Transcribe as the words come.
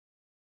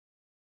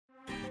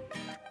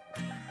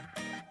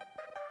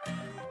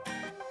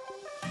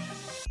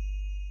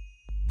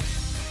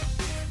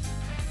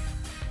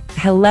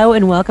Hello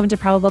and welcome to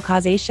Probable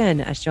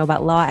Causation, a show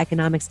about law,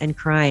 economics, and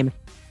crime.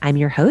 I'm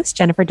your host,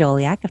 Jennifer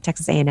Doliak of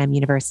Texas A&M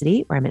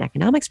University, where I'm an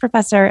economics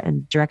professor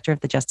and director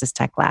of the Justice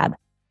Tech Lab.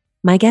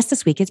 My guest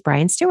this week is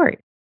Brian Stewart.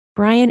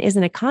 Brian is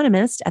an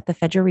economist at the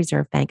Federal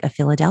Reserve Bank of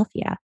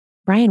Philadelphia.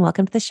 Brian,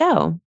 welcome to the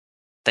show.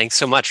 Thanks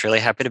so much. Really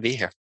happy to be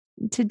here.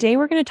 Today,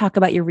 we're going to talk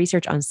about your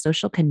research on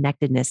social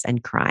connectedness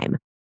and crime.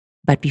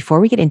 But before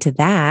we get into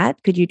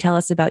that, could you tell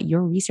us about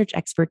your research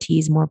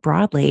expertise more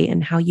broadly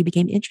and how you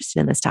became interested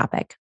in this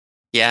topic?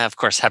 Yeah, of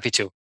course. Happy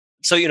to.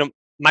 So,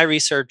 my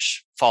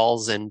research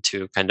falls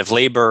into kind of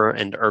labor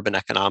and urban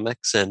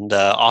economics, and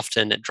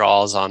often it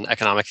draws on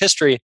economic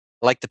history,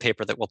 like the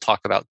paper that we'll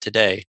talk about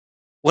today.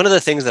 One of the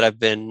things that I've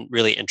been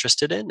really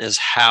interested in is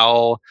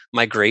how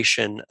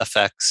migration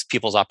affects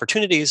people's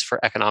opportunities for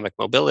economic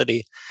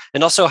mobility,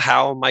 and also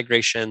how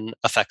migration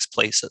affects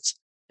places.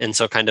 And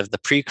so, kind of the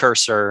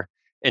precursor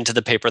into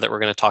the paper that we're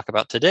going to talk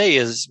about today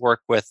is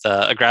work with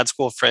a grad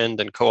school friend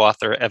and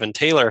co-author, Evan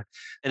Taylor.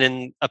 And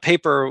in a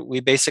paper, we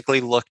basically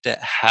looked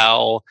at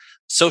how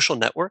social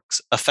networks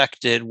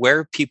affected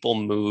where people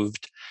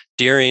moved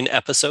during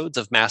episodes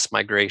of mass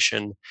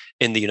migration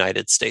in the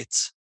United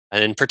States.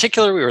 And in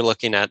particular, we were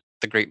looking at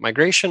the Great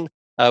Migration,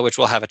 which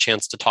we'll have a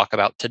chance to talk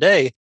about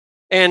today.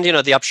 And,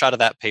 the upshot of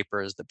that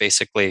paper is that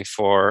basically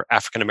for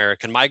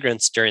African-American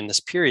migrants during this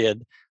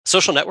period,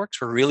 social networks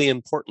were really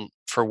important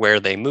for where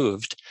they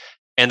moved.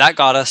 And that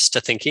got us to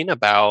thinking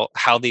about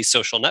how these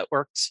social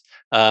networks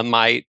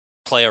might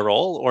play a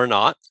role or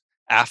not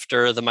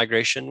after the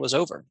migration was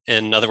over.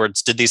 In other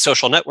words, did these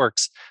social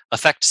networks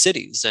affect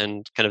cities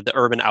and kind of the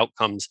urban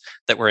outcomes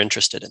that we're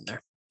interested in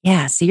there?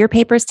 Yeah, so your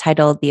paper is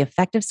titled The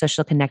Effect of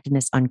Social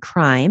Connectedness on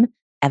Crime,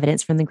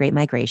 Evidence from the Great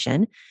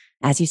Migration.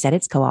 As you said,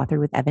 it's co-authored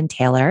with Evan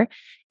Taylor,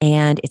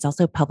 and it's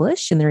also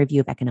published in the Review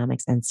of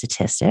Economics and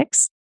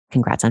Statistics.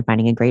 Congrats on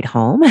finding a great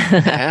home.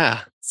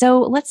 Yeah.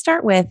 So let's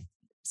start with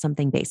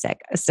something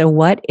basic. So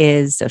what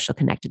is social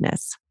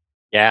connectedness?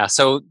 Yeah.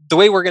 So the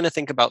way we're going to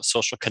think about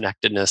social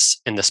connectedness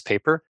in this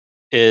paper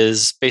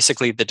is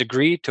basically the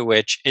degree to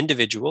which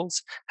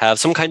individuals have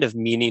some kind of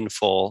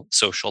meaningful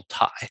social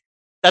tie.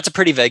 That's a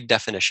pretty vague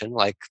definition,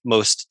 like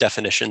most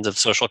definitions of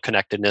social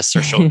connectedness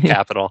or social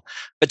capital.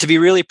 But to be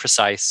really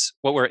precise,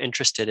 what we're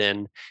interested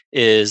in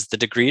is the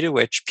degree to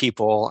which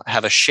people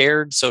have a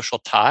shared social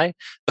tie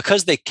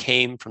because they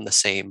came from the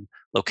same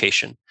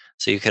location.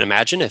 So you can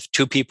imagine if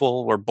two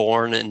people were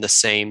born in the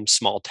same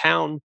small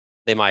town,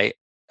 they might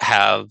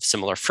have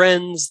similar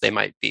friends, they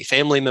might be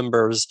family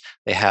members,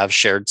 they have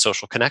shared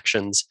social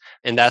connections.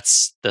 And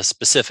that's the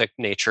specific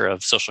nature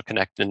of social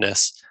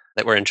connectedness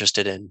that we're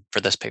interested in for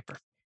this paper.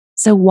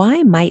 So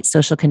why might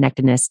social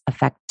connectedness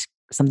affect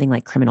something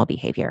like criminal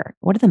behavior?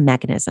 What are the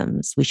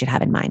mechanisms we should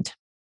have in mind?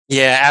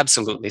 Yeah,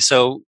 absolutely.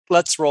 So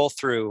let's roll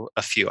through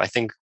a few. I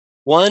think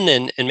one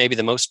and maybe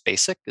the most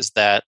basic is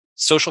that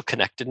social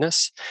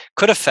connectedness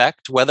could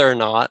affect whether or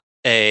not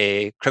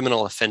a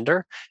criminal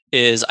offender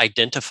is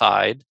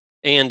identified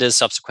and is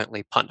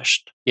subsequently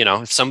punished.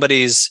 If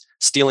somebody's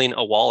stealing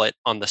a wallet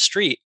on the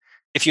street,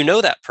 if you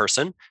know that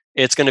person,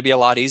 it's going to be a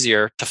lot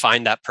easier to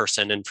find that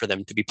person and for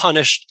them to be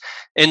punished.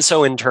 And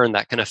so in turn,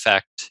 that can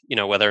affect,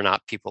 whether or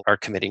not people are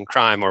committing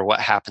crime or what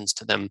happens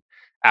to them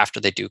after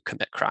they do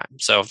commit crime.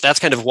 So that's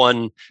kind of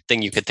one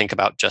thing you could think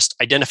about, just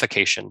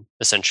identification,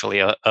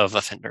 essentially, of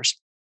offenders.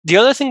 The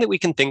other thing that we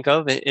can think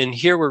of, and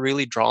here we're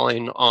really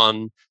drawing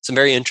on some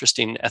very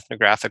interesting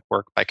ethnographic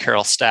work by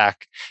Carol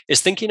Stack,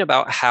 is thinking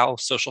about how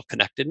social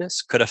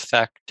connectedness could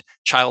affect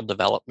child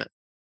development.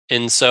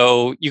 And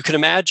so you can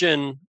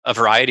imagine a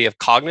variety of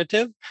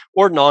cognitive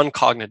or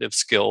non-cognitive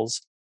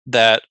skills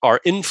that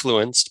are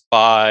influenced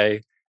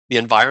by the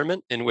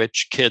environment in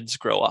which kids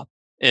grow up.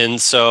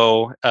 And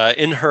so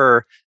in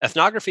her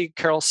ethnography,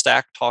 Carol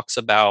Stack talks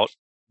about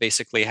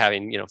basically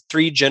having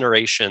 3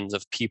 generations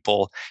of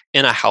people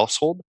in a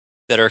household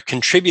that are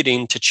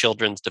contributing to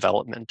children's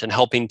development and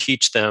helping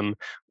teach them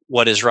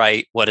what is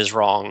right, what is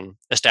wrong,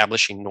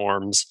 establishing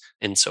norms,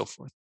 and so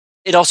forth.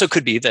 It also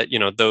could be that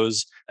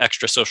those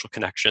extra social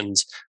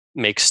connections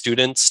make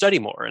students study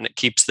more, and it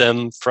keeps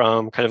them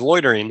from kind of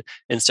loitering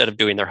instead of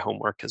doing their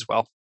homework as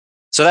well.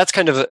 So that's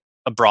kind of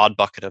a broad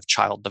bucket of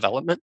child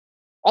development.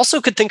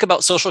 Also could think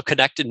about social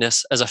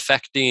connectedness as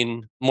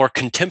affecting more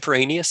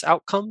contemporaneous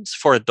outcomes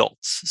for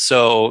adults.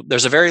 So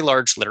there's a very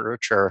large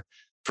literature,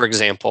 for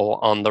example,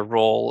 on the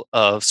role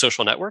of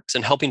social networks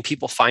in helping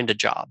people find a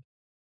job.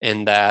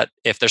 And that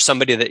if there's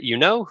somebody that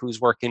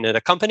who's working at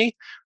a company,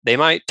 they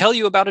might tell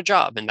you about a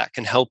job, and that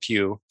can help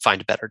you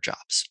find better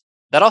jobs.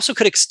 That also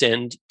could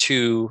extend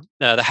to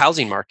the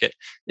housing market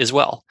as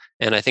well.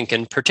 And I think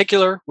in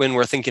particular, when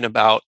we're thinking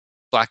about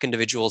Black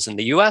individuals in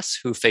the US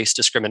who face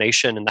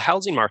discrimination in the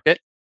housing market,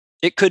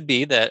 it could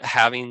be that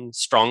having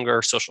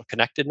stronger social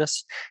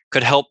connectedness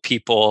could help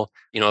people,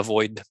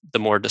 avoid the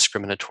more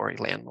discriminatory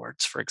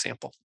landlords, for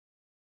example.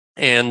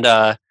 And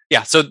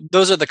so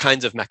those are the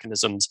kinds of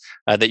mechanisms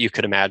that you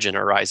could imagine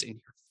arising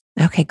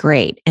here. Okay,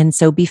 great. And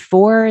so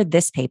before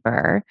this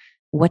paper,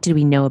 what did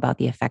we know about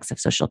the effects of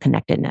social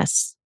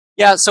connectedness?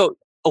 Yeah, so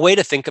a way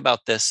to think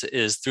about this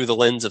is through the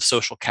lens of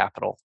social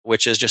capital,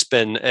 which has just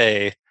been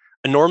a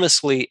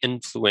enormously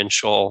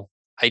influential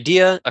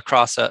idea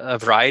across a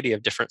variety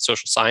of different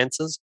social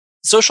sciences.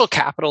 Social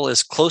capital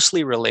is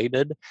closely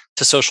related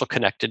to social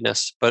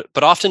connectedness, but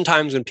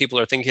oftentimes when people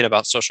are thinking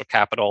about social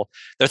capital,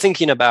 they're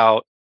thinking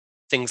about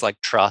things like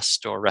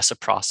trust or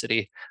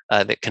reciprocity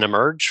that can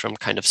emerge from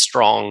kind of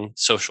strong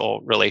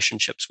social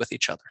relationships with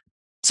each other.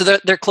 So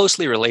they're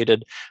closely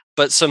related,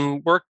 but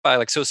some work by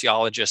like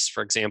sociologists,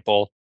 for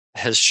example,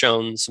 has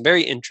shown some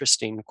very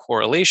interesting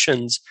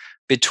correlations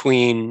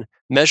between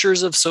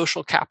measures of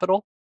social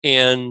capital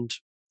and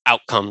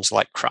outcomes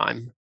like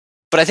crime.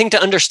 But I think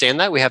to understand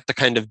that, we have to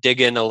kind of dig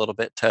in a little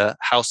bit to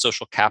how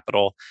social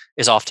capital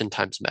is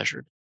oftentimes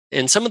measured.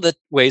 And some of the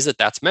ways that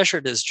that's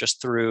measured is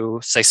just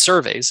through, say,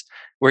 surveys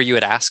where you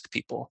would ask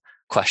people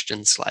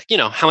questions like,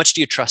 how much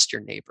do you trust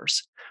your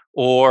neighbors?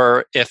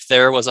 Or if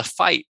there was a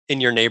fight in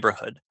your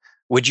neighborhood,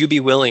 would you be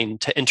willing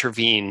to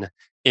intervene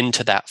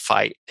into that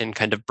fight and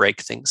kind of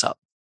break things up?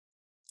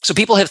 So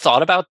people have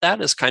thought about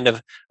that as kind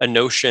of a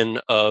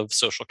notion of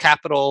social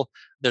capital.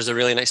 There's a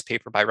really nice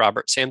paper by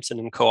Robert Sampson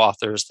and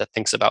co-authors that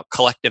thinks about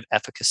collective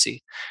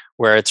efficacy,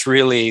 where it's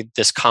really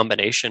this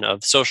combination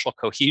of social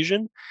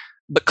cohesion,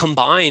 but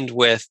combined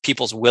with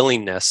people's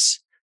willingness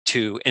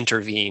to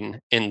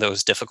intervene in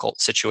those difficult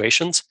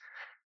situations.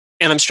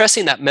 And I'm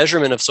stressing that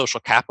measurement of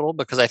social capital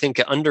because I think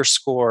it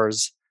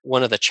underscores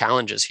one of the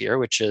challenges here,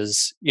 which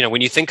is,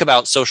 when you think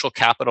about social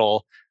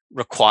capital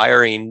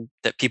requiring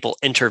that people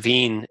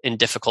intervene in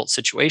difficult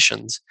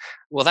situations,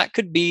 well, that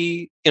could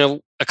be,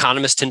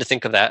 economists tend to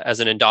think of that as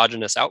an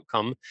endogenous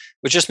outcome,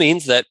 which just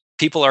means that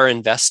people are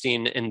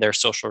investing in their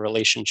social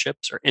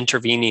relationships or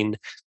intervening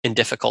in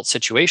difficult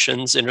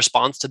situations in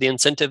response to the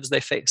incentives they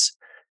face.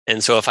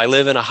 And so if I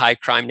live in a high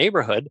crime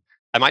neighborhood,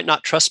 I might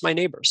not trust my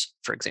neighbors,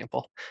 for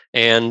example.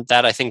 And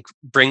that, I think,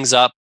 brings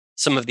up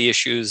some of the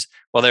issues.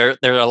 Well,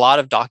 there are a lot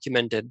of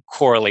documented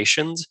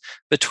correlations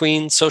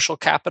between social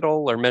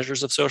capital or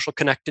measures of social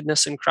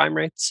connectedness and crime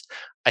rates.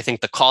 I think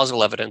the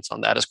causal evidence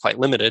on that is quite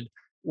limited,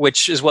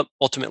 which is what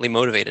ultimately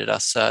motivated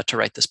us to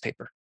write this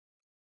paper.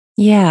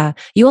 Yeah.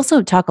 You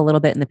also talk a little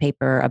bit in the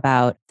paper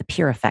about the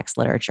peer effects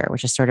literature,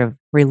 which is sort of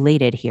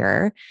related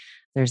here.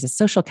 There's a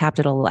social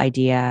capital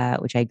idea,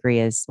 which I agree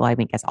is, well, I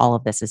guess all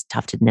of this is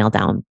tough to nail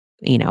down,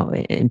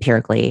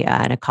 empirically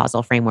in a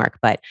causal framework,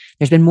 but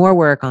there's been more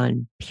work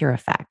on peer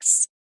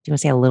effects. Do you want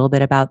to say a little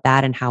bit about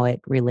that and how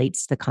it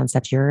relates to the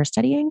concepts you're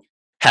studying?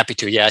 Happy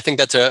to. Yeah, I think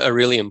that's a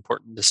really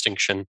important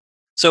distinction.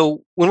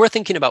 So when we're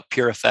thinking about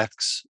peer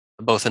effects,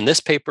 both in this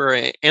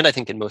paper and I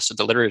think in most of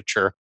the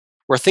literature,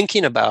 we're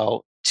thinking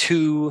about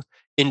two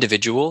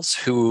individuals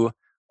who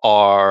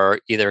are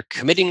either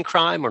committing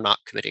crime or not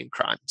committing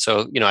crime.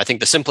 So, I think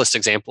the simplest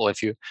example,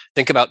 if you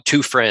think about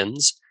two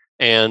friends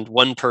and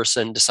one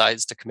person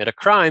decides to commit a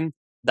crime,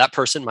 that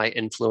person might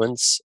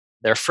influence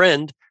their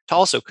friend to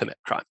also commit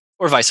crime,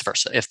 or vice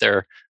versa, if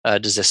they're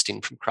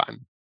desisting from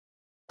crime.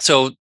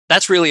 So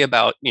that's really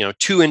about,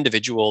 two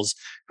individuals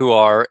who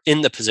are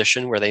in the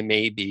position where they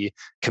may be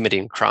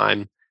committing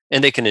crime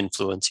and they can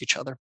influence each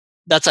other.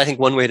 That's, I think,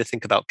 one way to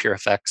think about peer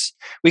effects.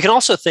 We can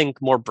also think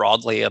more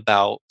broadly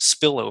about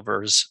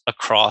spillovers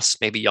across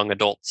maybe young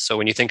adults. So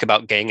when you think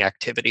about gang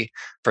activity,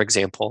 for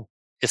example,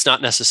 it's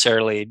not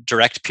necessarily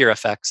direct peer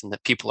effects and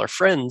that people are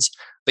friends,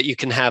 but you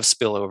can have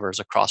spillovers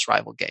across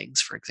rival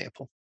gangs, for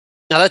example.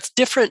 Now, that's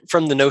different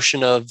from the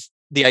notion of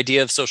the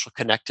idea of social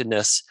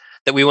connectedness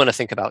that we want to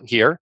think about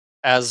here.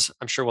 As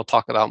I'm sure we'll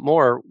talk about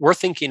more, we're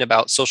thinking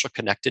about social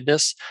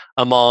connectedness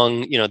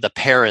among, the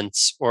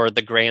parents or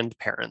the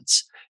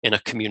grandparents in a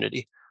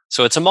community.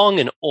 So it's among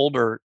an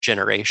older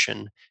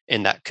generation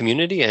in that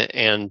community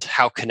and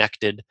how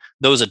connected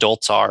those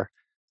adults are.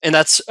 And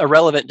that's a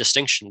relevant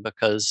distinction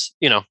because,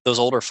 those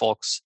older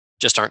folks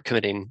just aren't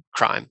committing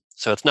crime.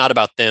 So it's not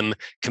about them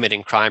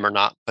committing crime or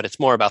not, but it's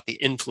more about the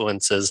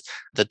influences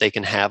that they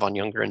can have on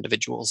younger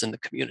individuals in the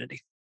community.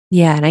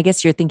 Yeah. And I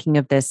guess you're thinking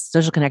of this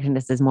social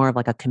connectedness as more of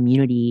like a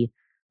community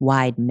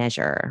wide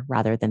measure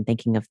rather than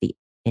thinking of the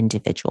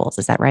individuals.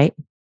 Is that right?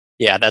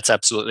 Yeah, that's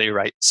absolutely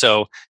right.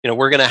 So,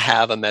 we're going to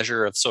have a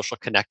measure of social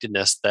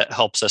connectedness that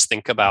helps us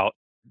think about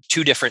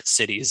two different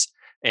cities.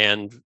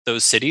 And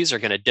those cities are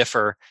going to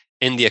differ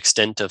in the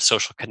extent of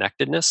social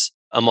connectedness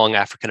among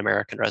African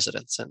American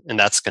residents. And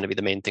that's going to be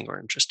the main thing we're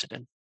interested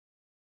in.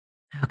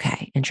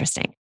 Okay,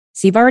 interesting.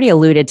 So you've already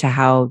alluded to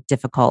how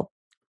difficult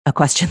a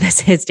question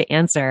this is to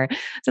answer.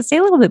 So say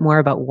a little bit more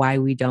about why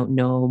we don't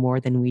know more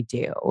than we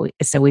do.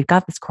 So we've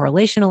got this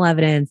correlational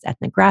evidence,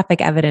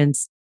 ethnographic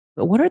evidence,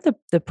 but what are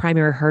the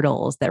primary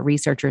hurdles that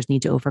researchers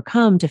need to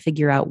overcome to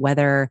figure out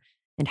whether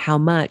and how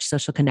much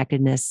social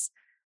connectedness,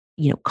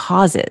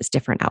 causes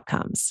different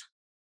outcomes?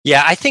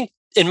 Yeah, I think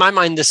in my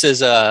mind, this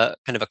is a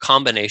kind of a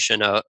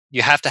combination of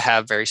you have to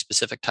have very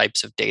specific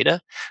types of data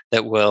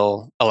that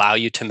will allow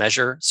you to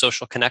measure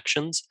social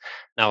connections.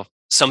 Now,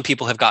 some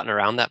people have gotten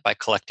around that by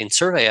collecting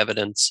survey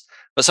evidence,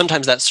 but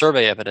sometimes that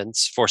survey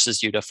evidence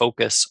forces you to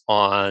focus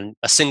on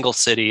a single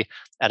city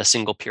at a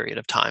single period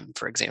of time,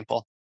 for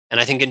example. And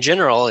I think in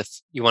general, if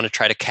you want to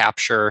try to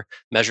capture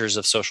measures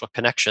of social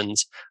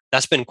connections,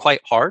 that's been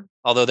quite hard.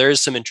 Although there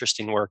is some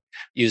interesting work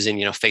using,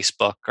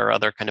 Facebook or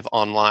other kind of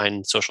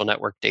online social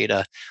network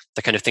data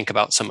to kind of think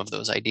about some of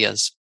those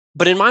ideas.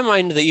 But in my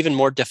mind, the even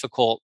more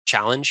difficult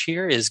challenge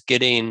here is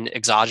getting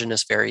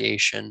exogenous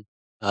variation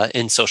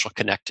in social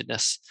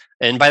connectedness.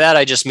 And by that,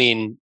 I just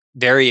mean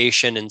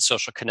variation in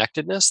social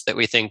connectedness that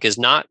we think is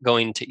not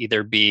going to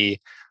either be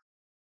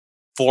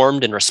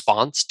formed in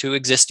response to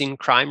existing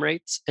crime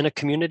rates in a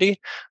community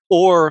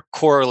or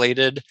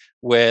correlated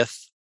with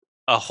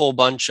a whole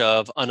bunch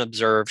of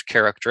unobserved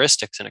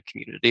characteristics in a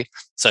community,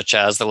 such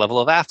as the level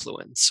of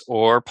affluence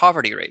or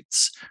poverty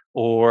rates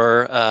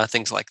or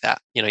things like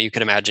that. You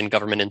can imagine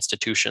government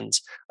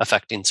institutions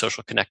affecting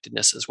social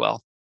connectedness as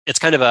well. It's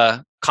kind of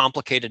a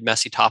complicated,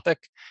 messy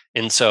topic.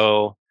 And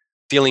so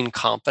feeling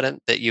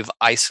confident that you've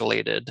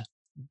isolated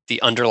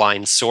the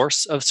underlying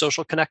source of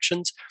social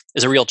connections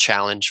is a real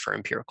challenge for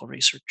empirical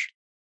research.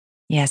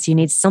 Yes, you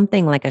need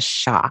something like a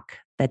shock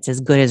that's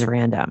as good as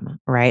random,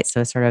 right?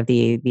 So sort of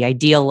the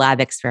ideal lab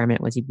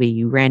experiment was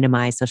you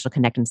randomize social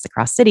connectedness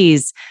across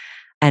cities.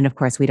 And of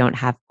course, we don't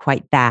have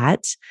quite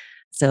that.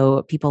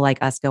 So people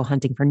like us go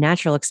hunting for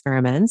natural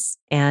experiments.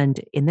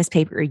 And in this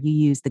paper, you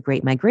use the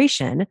Great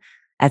Migration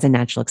as a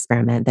natural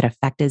experiment that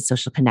affected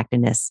social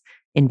connectedness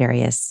in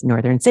various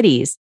northern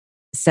cities.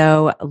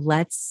 So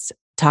let's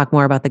talk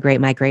more about the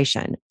Great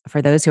Migration.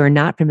 For those who are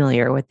not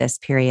familiar with this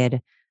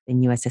period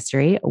in US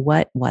history,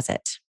 what was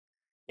it?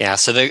 Yeah,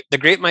 so the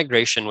Great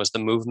Migration was the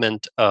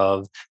movement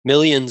of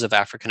millions of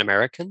African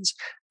Americans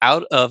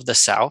out of the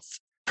South,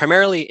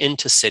 primarily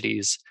into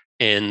cities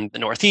in the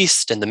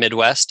Northeast and the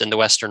Midwest and the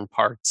Western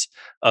parts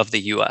of the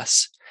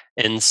US.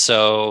 And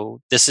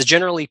so this is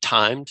generally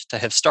timed to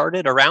have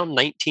started around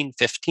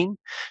 1915,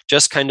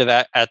 just kind of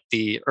at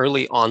the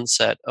early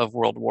onset of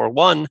World War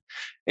I.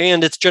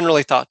 And it's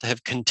generally thought to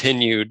have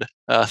continued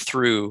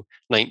through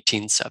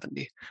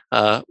 1970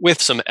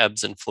 with some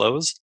ebbs and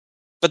flows.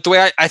 But the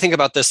way I think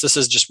about this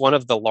is just one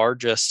of the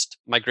largest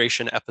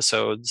migration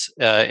episodes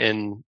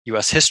in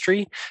US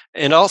history,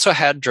 and also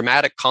had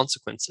dramatic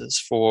consequences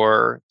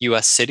for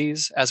US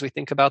cities as we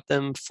think about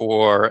them,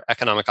 for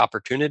economic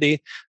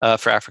opportunity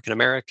for African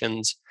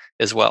Americans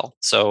as well.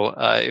 So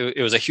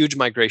it was a huge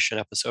migration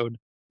episode,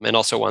 and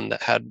also one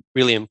that had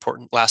really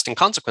important lasting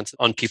consequences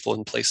on people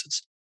and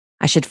places.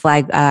 I should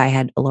flag, I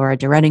had Laura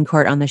de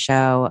Renoncourt on the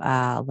show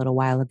a little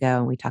while ago,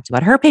 and we talked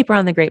about her paper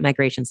on the Great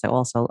Migration. So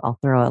also I'll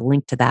throw a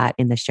link to that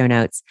in the show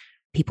notes,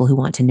 people who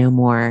want to know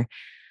more.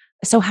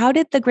 So how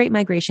did the Great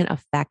Migration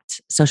affect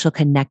social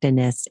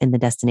connectedness in the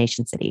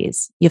destination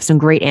cities? You have some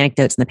great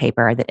anecdotes in the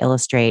paper that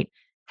illustrate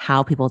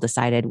how people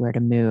decided where to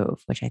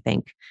move, which I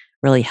think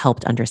really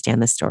helped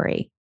understand the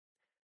story.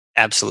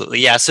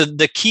 Absolutely. Yeah. So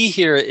the key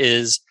here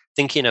is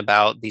thinking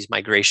about these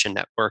migration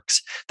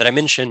networks that I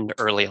mentioned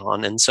early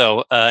on. And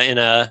so in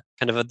a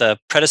kind of the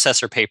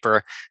predecessor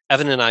paper,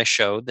 Evan and I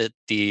showed that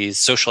these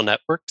social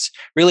networks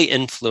really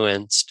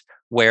influenced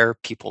where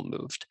people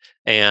moved.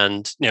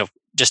 And,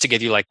 just to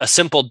give you like a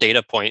simple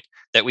data point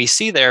that we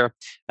see there,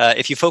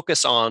 if you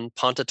focus on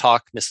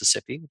Pontotoc,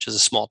 Mississippi, which is a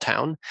small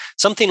town,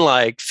 something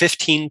like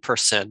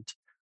 15%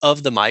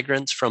 of the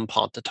migrants from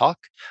Pontotoc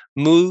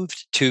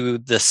moved to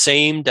the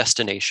same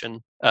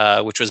destination,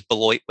 which was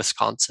Beloit,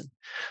 Wisconsin.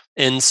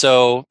 And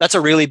so that's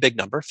a really big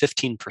number,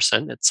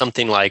 15%. It's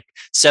something like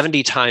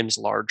 70 times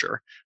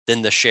larger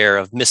than the share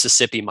of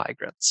Mississippi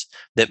migrants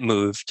that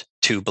moved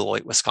to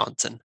Beloit,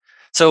 Wisconsin.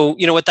 So,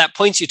 what that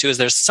points you to is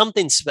there was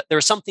something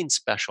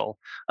special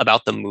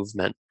about the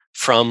movement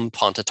from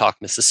Pontotoc,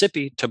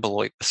 Mississippi to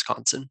Beloit,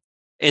 Wisconsin.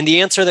 And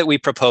the answer that we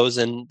propose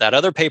in that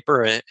other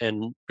paper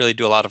and really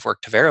do a lot of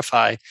work to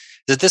verify is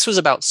that this was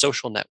about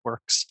social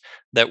networks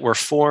that were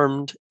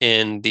formed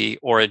in the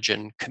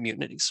origin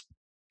communities.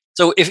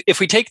 So if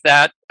we take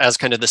that as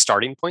kind of the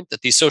starting point,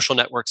 that these social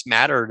networks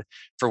mattered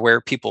for where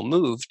people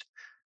moved,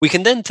 we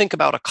can then think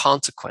about a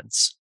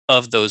consequence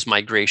of those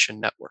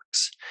migration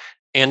networks.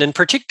 And in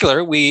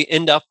particular, we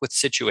end up with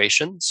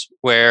situations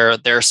where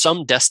there are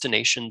some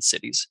destination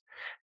cities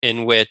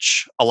in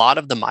which a lot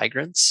of the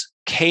migrants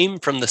came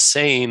from the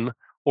same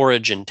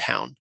origin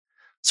town.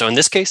 So in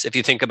this case, if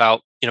you think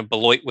about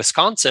Beloit,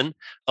 Wisconsin,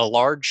 a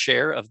large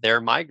share of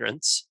their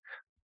migrants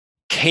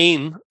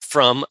came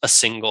from a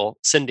single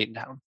sending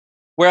town.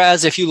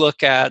 Whereas if you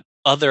look at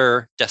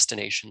other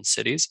destination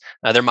cities,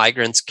 their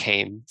migrants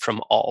came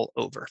from all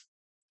over.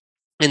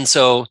 And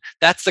so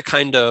that's the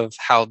kind of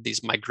how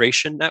these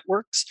migration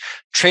networks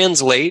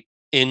translate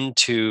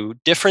into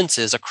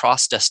differences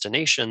across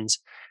destinations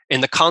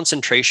in the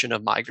concentration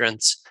of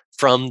migrants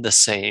from the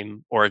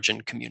same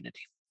origin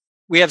community.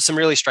 We have some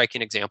really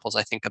striking examples,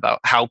 I think, about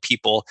how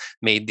people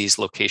made these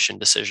location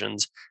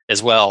decisions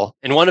as well.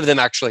 And one of them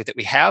actually that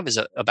we have is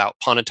about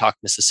Pontotoc,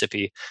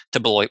 Mississippi to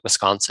Beloit,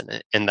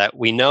 Wisconsin, and that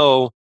we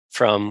know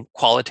from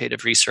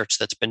qualitative research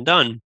that's been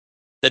done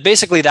that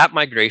basically that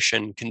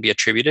migration can be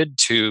attributed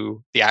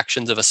to the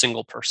actions of a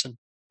single person.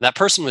 That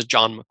person was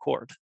John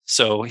McCord.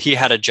 So he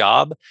had a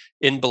job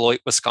in Beloit,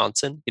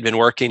 Wisconsin. He'd been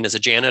working as a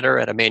janitor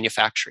at a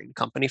manufacturing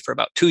company for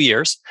about 2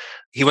 years.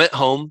 He went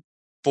home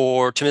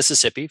to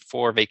Mississippi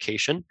for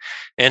vacation,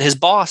 and his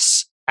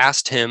boss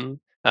asked him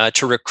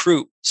to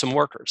recruit some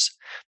workers.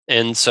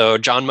 And so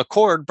John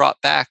McCord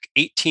brought back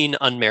 18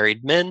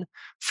 unmarried men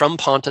from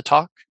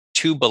Pontotoc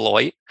to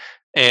Beloit.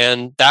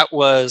 And that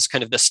was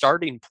kind of the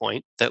starting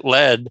point that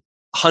led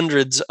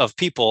hundreds of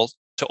people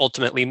to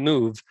ultimately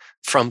move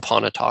from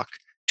Pontotoc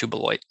to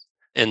Beloit.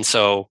 And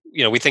so,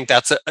 we think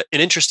that's an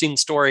interesting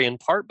story in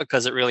part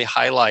because it really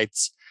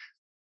highlights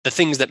the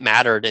things that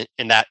mattered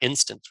in that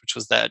instance, which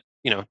was that,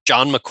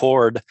 John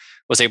McCord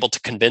was able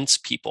to convince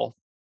people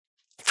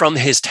from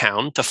his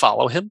town to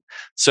follow him.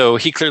 So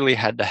he clearly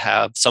had to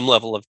have some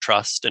level of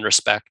trust and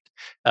respect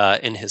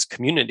in his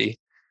community.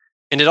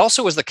 And it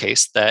also was the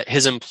case that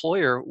his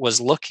employer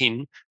was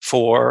looking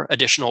for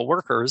additional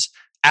workers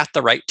at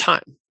the right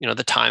time,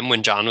 the time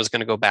when John was going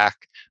to go back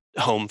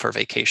home for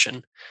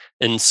vacation.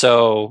 And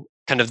so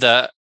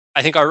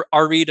I think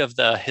our read of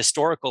the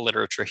historical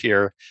literature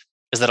here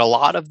is that a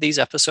lot of these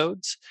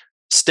episodes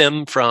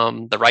stem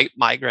from the right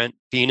migrant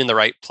being in the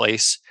right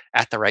place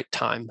at the right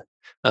time.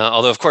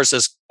 Although, of course,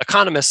 as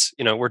economists,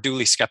 we're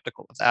duly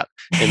skeptical of that.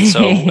 And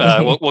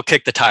so we'll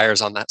kick the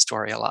tires on that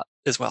story a lot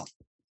as well.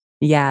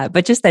 Yeah,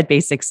 but just that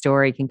basic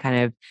story can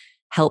kind of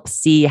help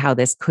see how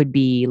this could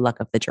be luck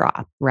of the draw,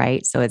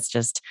 right? So it's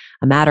just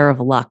a matter of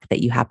luck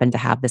that you happen to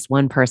have this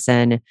one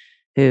person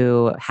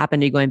who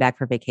happened to be going back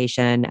for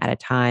vacation at a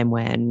time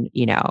when,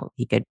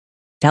 he could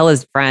tell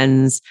his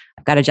friends,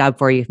 I've got a job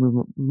for you,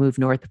 move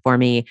north for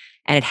me.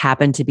 And it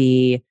happened to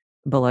be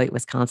Beloit,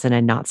 Wisconsin,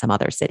 and not some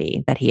other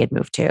city that he had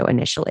moved to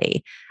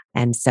initially.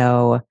 And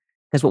so,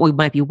 because what we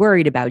might be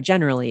worried about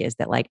generally is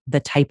that like the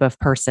type of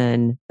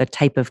person, the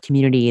type of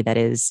community that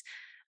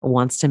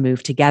wants to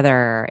move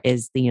together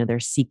is, they're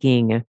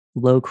seeking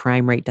low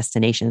crime rate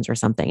destinations or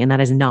something. And that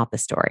is not the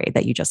story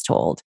that you just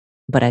told.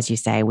 But as you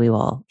say, we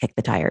will kick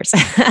the tires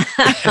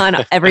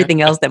on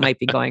everything else that might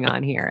be going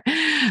on here.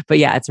 But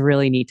yeah, it's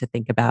really neat to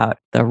think about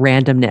the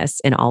randomness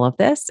in all of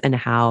this and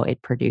how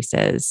it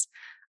produces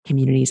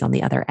communities on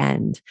the other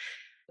end.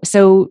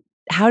 So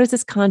how does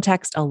this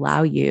context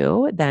allow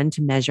you then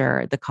to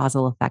measure the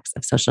causal effects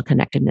of social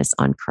connectedness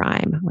on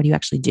crime? What do you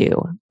actually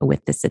do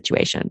with this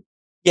situation?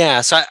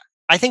 Yeah, so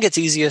I think it's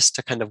easiest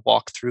to kind of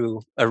walk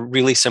through a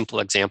really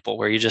simple example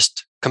where you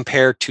just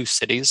compare two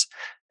cities.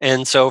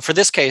 And so for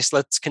this case,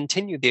 let's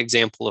continue the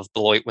example of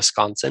Beloit,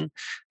 Wisconsin,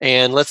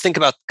 and let's think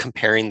about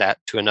comparing that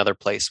to another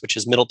place, which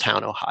is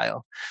Middletown,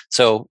 Ohio.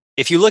 So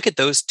if you look at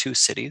those two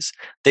cities,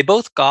 they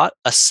both got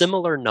a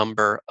similar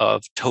number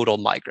of total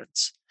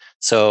migrants.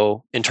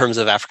 So in terms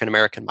of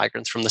African-American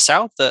migrants from the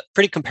South, a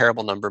pretty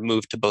comparable number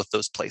moved to both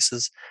those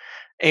places.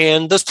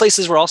 And those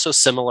places were also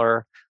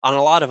similar on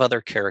a lot of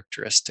other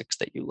characteristics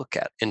that you look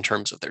at in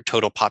terms of their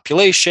total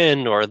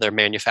population or their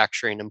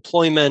manufacturing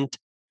employment.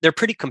 They're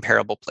pretty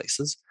comparable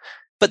places,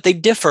 but they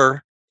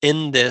differ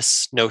in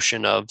this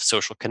notion of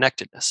social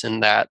connectedness, in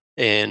that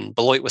in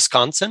Beloit,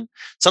 Wisconsin,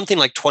 something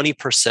like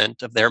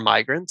 20% of their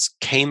migrants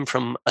came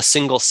from a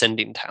single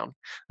sending town.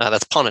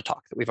 That's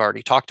Pontotoc that we've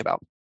already talked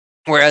about.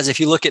 Whereas if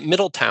you look at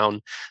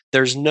Middletown,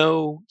 there's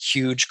no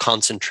huge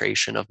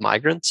concentration of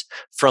migrants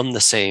from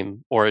the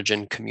same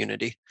origin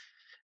community.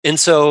 And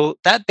so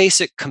that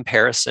basic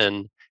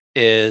comparison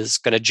is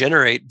going to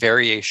generate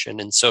variation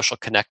in social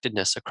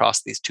connectedness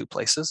across these two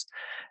places.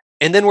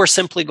 And then we're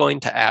simply going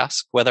to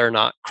ask whether or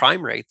not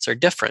crime rates are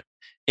different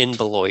in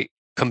Beloit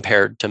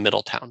compared to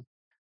Middletown.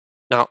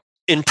 Now,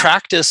 in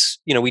practice,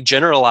 we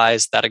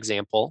generalize that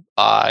example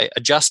by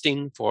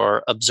adjusting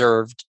for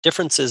observed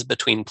differences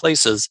between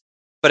places.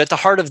 But at the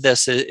heart of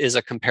this is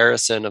a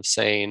comparison of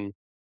saying,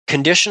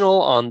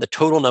 conditional on the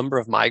total number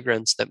of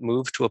migrants that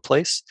move to a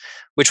place,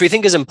 which we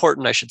think is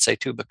important, I should say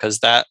too, because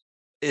that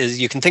is,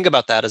 you can think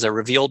about that as a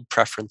revealed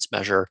preference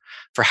measure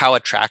for how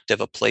attractive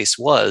a place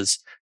was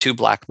to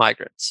Black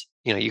migrants.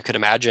 You could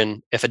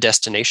imagine if a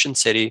destination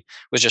city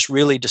was just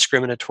really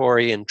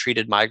discriminatory and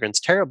treated migrants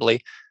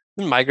terribly,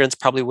 then migrants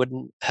probably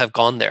wouldn't have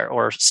gone there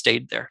or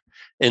stayed there.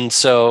 And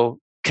so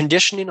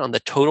conditioning on the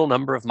total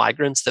number of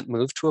migrants that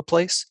move to a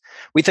place,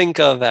 we think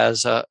of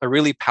as a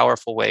really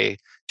powerful way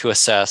to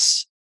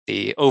assess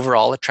the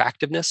overall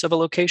attractiveness of a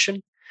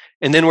location.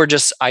 And then we're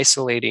just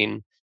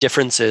isolating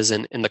differences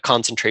in the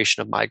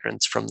concentration of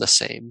migrants from the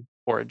same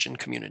origin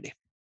community.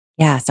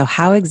 Yeah. So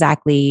how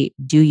exactly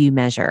do you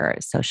measure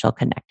social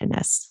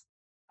connectedness?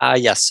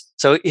 Yes.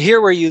 So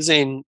here we're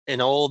using an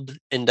old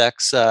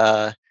index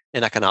in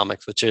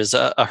economics, which is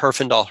a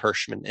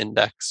Herfindahl-Hirschman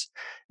index.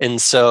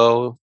 And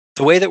so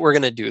the way that we're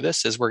going to do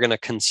this is we're going to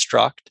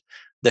construct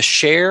the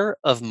share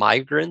of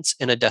migrants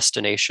in a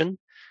destination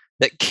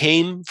that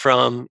came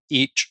from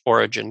each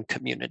origin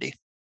community.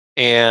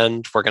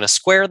 And we're going to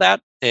square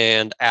that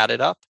and add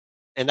it up.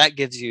 And that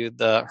gives you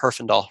the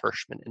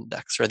Herfindahl-Hirschman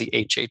index, or the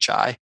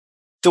HHI.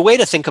 The way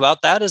to think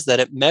about that is that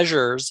it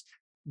measures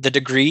the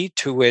degree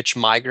to which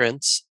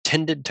migrants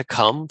tended to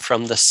come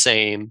from the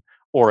same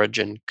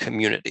origin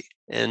community.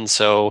 And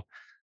so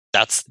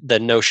That's the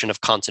notion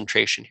of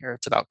concentration here.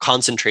 It's about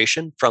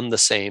concentration from the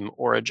same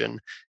origin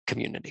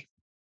community.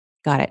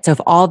 Got it. So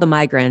if all the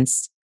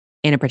migrants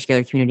in a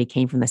particular community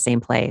came from the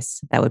same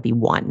place, that would be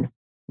one,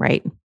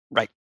 right?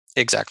 Right.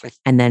 Exactly.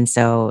 And then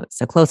so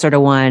closer to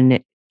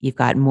one, you've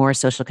got more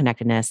social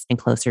connectedness, and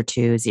closer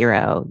to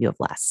zero, you have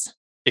less.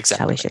 Exactly. That's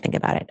how we should think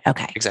about it.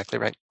 Okay. Exactly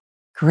right.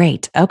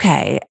 Great.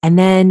 Okay. And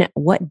then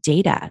what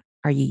data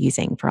are you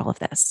using for all of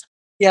this?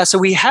 Yeah, so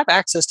we have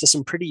access to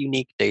some pretty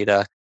unique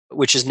data,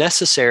 which is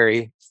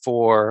necessary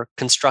for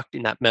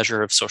constructing that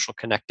measure of social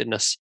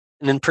connectedness.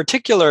 And in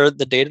particular,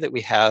 the data that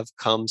we have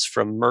comes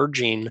from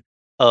merging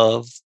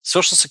of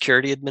Social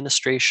Security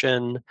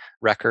Administration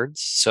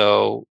records.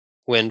 So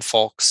when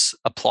folks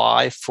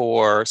apply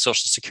for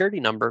Social Security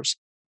numbers,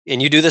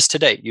 and you do this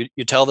today,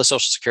 you tell the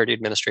Social Security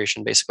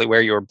Administration basically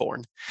where you were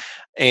born.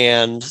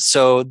 And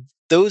so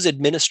those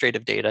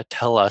administrative data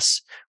tell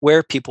us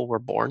where people were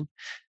born.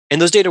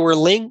 And those data were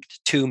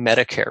linked to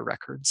Medicare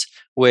records,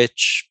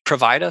 which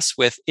provide us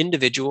with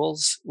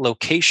individuals'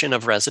 location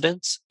of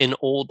residence in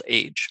old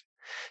age.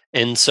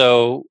 And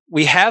so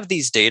we have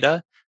these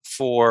data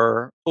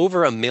for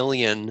over 1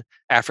 million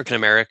African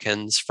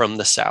Americans from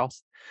the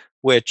South,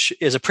 which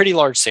is a pretty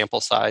large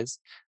sample size.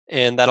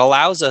 And that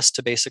allows us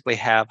to basically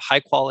have high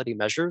quality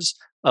measures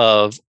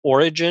of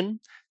origin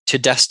to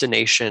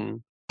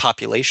destination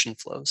population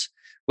flows,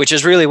 which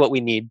is really what we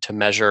need to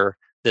measure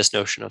this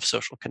notion of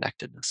social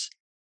connectedness.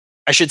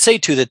 I should say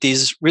too that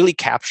these really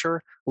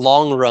capture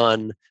long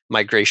run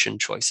migration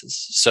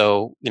choices.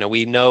 So,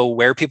 we know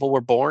where people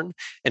were born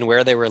and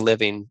where they were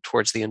living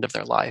towards the end of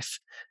their life.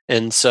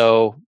 And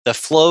so the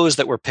flows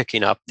that we're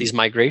picking up, these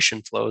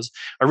migration flows,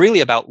 are really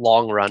about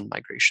long run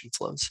migration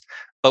flows.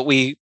 But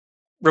we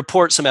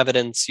report some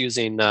evidence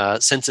using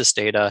census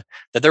data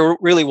that there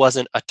really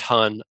wasn't a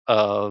ton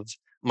of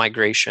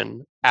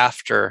migration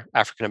after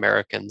African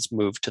Americans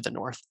moved to the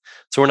North.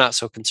 So we're not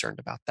so concerned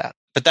about that.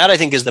 But that, I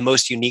think, is the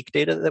most unique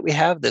data that we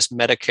have, this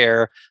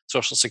Medicare,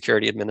 Social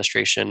Security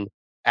Administration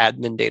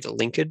admin data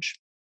linkage.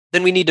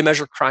 Then we need to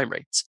measure crime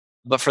rates.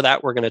 But for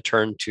that, we're going to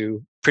turn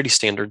to pretty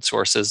standard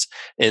sources.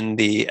 And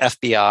the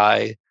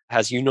FBI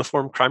has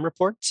uniform crime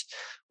reports,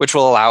 which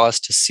will allow us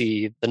to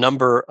see the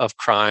number of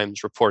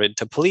crimes reported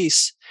to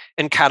police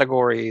in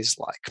categories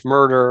like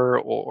murder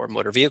or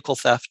motor vehicle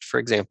theft, for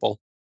example.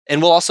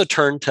 And we'll also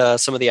turn to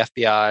some of the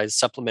FBI's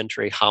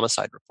supplementary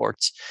homicide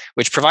reports,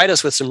 which provide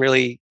us with some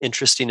really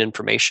interesting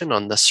information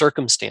on the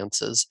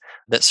circumstances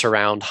that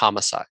surround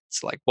homicides.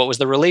 Like, what was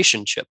the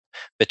relationship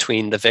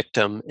between the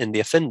victim and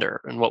the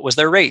offender? And what was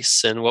their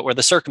race? And what were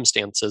the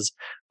circumstances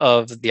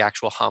of the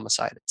actual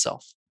homicide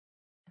itself?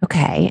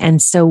 Okay.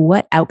 And so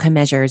what outcome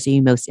measures are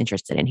you most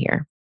interested in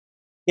here?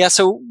 Yeah,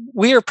 so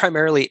we are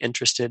primarily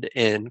interested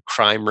in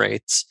crime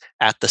rates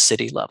at the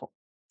city level.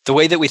 The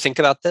way that we think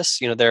about this,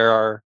 there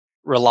are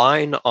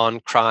relying on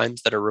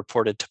crimes that are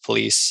reported to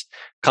police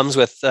comes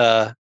with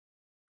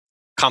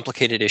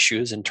complicated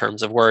issues in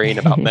terms of worrying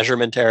about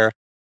measurement error.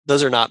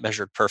 Those are not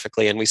measured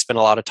perfectly. And we spend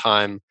a lot of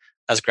time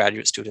as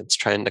graduate students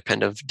trying to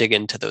kind of dig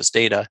into those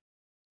data.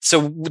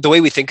 So the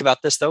way we think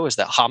about this, though, is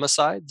that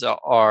homicides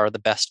are the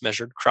best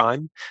measured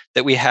crime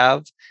that we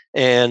have.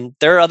 And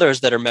there are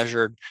others that are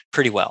measured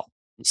pretty well.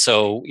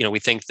 So, we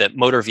think that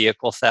motor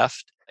vehicle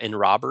theft and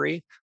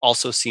robbery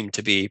also seem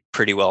to be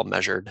pretty well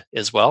measured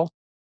as well.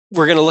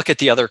 We're going to look at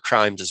the other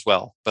crimes as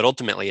well, but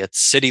ultimately it's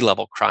city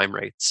level crime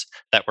rates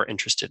that we're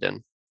interested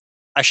in.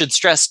 I should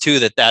stress too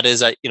that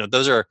is,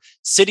 those are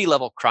city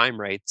level crime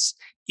rates,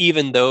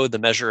 even though the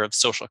measure of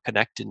social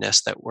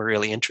connectedness that we're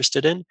really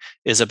interested in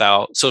is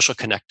about social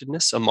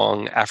connectedness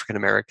among African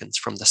Americans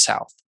from the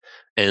South.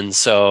 And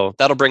so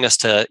that'll bring us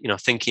to,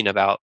 thinking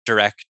about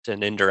direct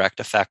and indirect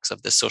effects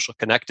of this social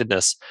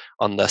connectedness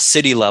on the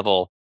city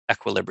level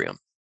equilibrium.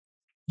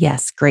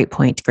 Yes, great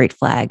point. Great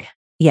flag.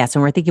 Yes,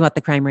 when we're thinking about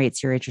the crime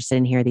rates you're interested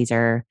in here, these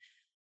are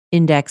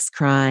index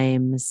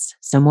crimes,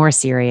 so more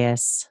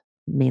serious,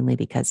 mainly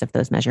because of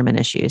those measurement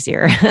issues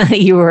here.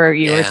 you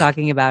were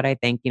talking about, I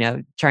think,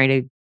 trying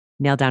to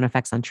nail down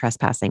effects on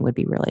trespassing would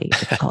be really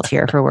difficult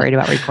here if we're worried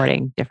about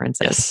recording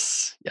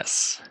differences.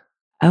 Yes.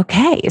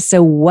 Okay,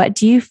 so what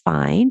do you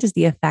find is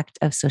the effect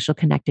of social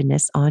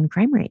connectedness on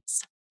crime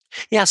rates?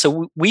 Yeah,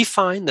 so we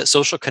find that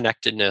social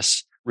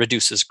connectedness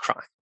reduces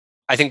crime.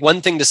 I think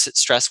one thing to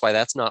stress why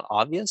that's not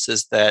obvious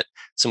is that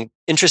some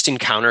interesting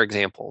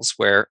counterexamples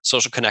where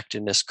social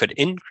connectedness could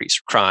increase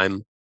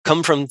crime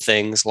come from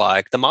things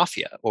like the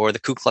mafia or the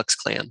Ku Klux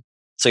Klan.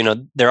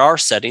 So, there are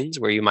settings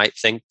where you might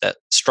think that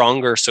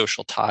stronger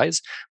social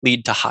ties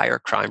lead to higher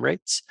crime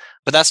rates,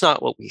 but that's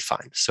not what we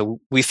find. So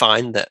we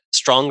find that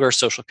stronger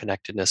social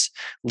connectedness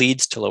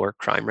leads to lower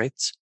crime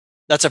rates.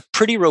 That's a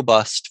pretty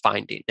robust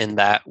finding in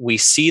that we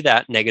see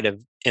that negative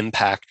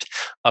impact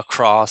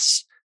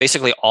across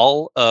basically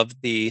all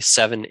of the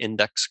 7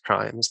 index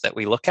crimes that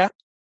we look at.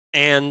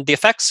 And the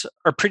effects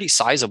are pretty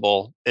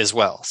sizable as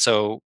well.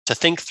 So to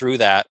think through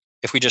that,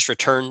 if we just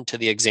return to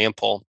the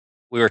example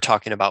we were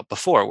talking about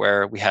before,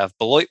 where we have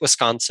Beloit,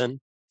 Wisconsin,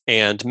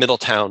 and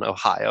Middletown,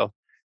 Ohio,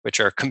 which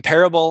are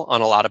comparable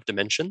on a lot of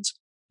dimensions,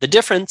 The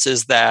difference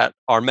is that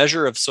our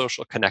measure of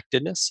social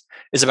connectedness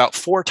is about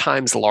 4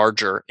 times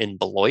larger in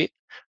Beloit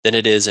than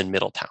it is in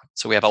Middletown.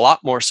 So we have a lot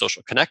more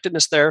social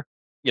connectedness there,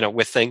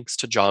 with thanks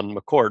to John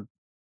McCord.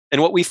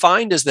 And what we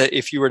find is that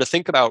if you were to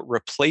think about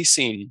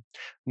replacing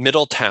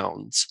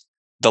Middletown's,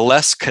 the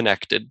less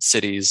connected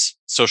cities'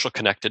 social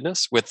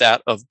connectedness with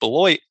that of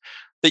Beloit,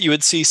 that you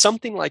would see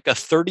something like a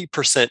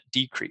 30%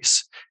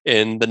 decrease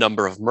in the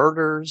number of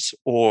murders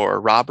or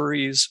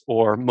robberies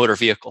or motor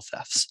vehicle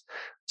thefts.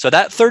 So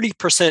that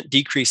 30%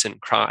 decrease in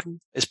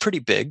crime is pretty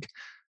big.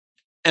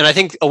 And I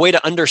think a way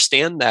to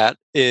understand that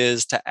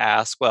is to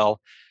ask, well,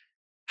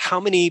 how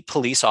many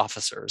police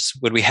officers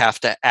would we have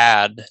to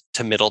add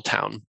to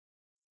Middletown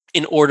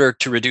in order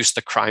to reduce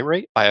the crime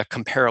rate by a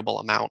comparable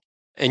amount?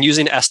 And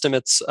using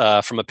estimates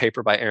from a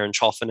paper by Aaron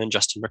Chalfin and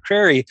Justin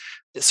McCrary,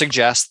 it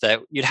suggests that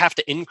you'd have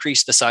to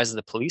increase the size of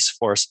the police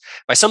force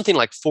by something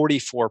like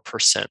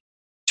 44%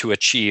 to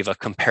achieve a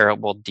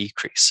comparable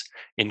decrease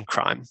in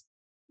crime.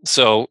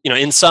 So,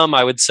 in sum,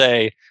 I would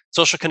say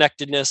social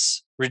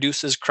connectedness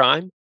reduces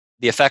crime.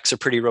 The effects are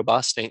pretty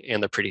robust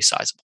and they're pretty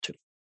sizable too.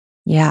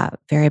 Yeah,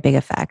 very big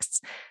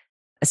effects.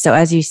 So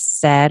as you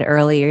said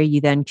earlier, you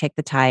then kick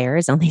the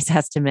tires on these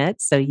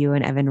estimates. So you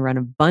and Evan run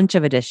a bunch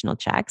of additional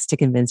checks to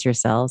convince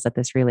yourselves that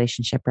this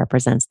relationship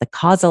represents the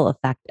causal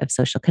effect of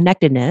social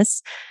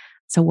connectedness.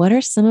 So what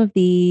are some of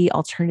the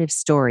alternative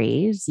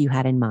stories you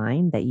had in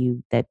mind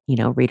that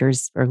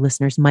readers or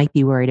listeners might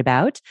be worried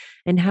about?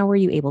 And how were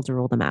you able to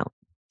rule them out?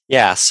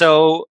 Yeah,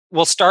 so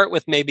we'll start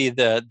with maybe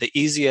the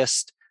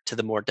easiest to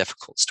the more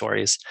difficult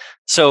stories.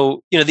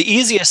 So, the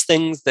easiest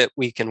things that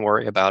we can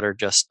worry about are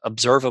just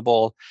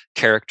observable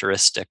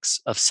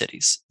characteristics of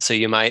cities. So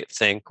you might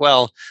think,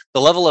 well,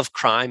 the level of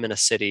crime in a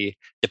city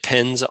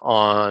depends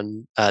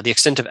on the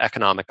extent of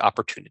economic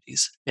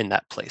opportunities in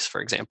that place,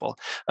 for example,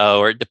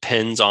 or it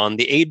depends on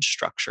the age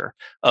structure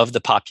of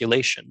the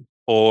population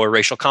or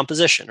racial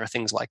composition or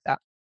things like that.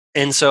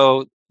 And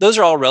so those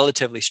are all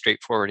relatively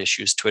straightforward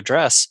issues to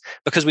address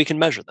because we can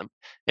measure them.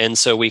 And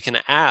so we can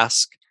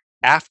ask,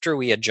 after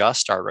we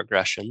adjust our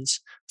regressions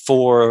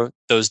for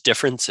those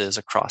differences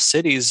across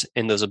cities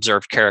in those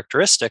observed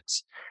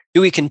characteristics,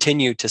 do we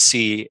continue to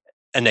see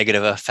a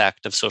negative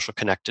effect of social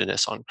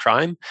connectedness on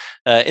crime?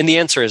 And the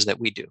answer is that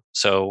we do.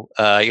 So,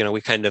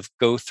 we kind of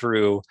go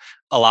through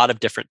a lot of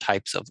different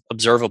types of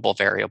observable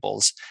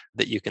variables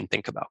that you can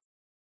think about.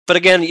 But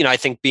again, I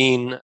think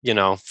being,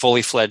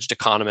 fully fledged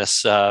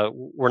economists,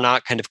 we're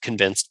not kind of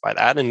convinced by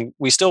that. And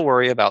we still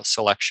worry about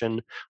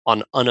selection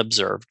on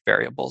unobserved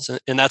variables.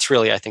 And that's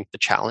really, I think, the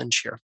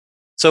challenge here.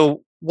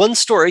 So one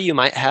story you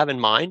might have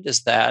in mind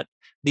is that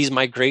these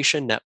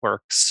migration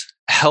networks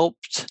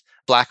helped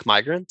Black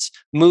migrants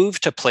move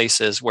to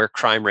places where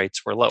crime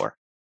rates were lower.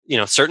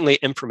 Certainly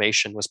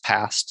information was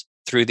passed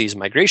through these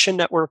migration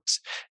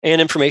networks,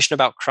 and information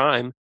about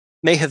crime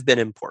may have been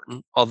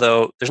important,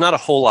 although there's not a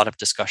whole lot of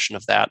discussion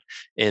of that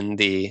in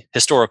the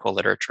historical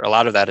literature. A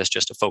lot of that is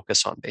just a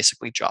focus on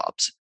basically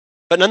jobs.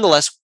 But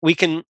nonetheless, we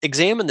can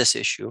examine this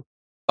issue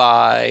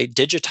by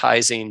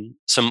digitizing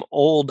some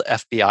old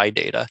FBI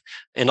data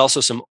and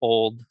also some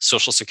old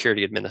Social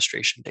Security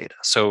Administration data.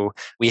 So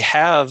we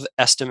have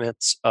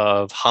estimates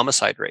of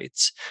homicide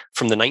rates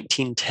from the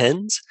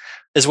 1910s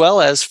as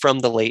well as from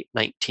the late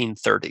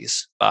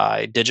 1930s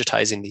by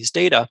digitizing these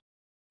data.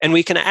 And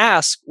we can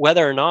ask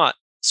whether or not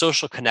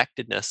social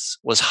connectedness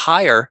was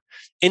higher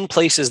in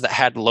places that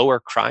had lower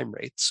crime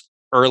rates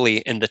early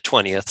in the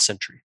 20th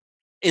century.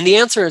 And the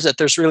answer is that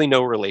there's really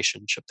no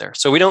relationship there.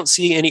 So we don't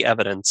see any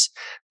evidence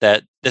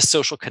that this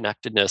social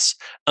connectedness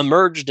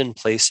emerged in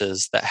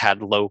places that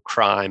had low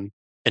crime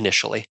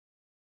initially.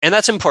 And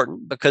that's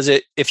important because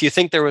if you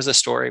think there was a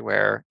story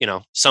where,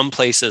 some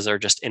places are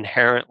just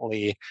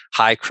inherently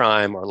high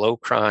crime or low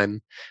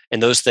crime,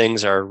 and those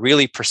things are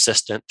really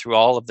persistent through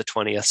all of the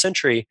 20th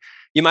century,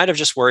 you might have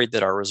just worried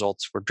that our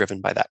results were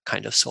driven by that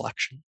kind of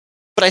selection.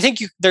 But I think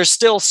there's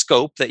still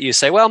scope that you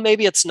say, well,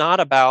 maybe it's not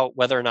about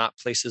whether or not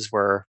places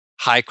were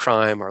high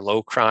crime or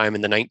low crime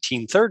in the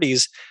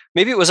 1930s.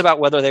 Maybe it was about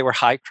whether they were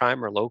high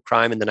crime or low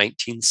crime in the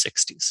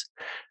 1960s.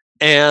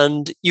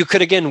 And you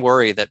could again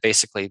worry that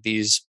basically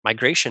these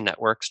migration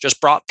networks just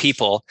brought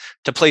people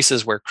to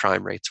places where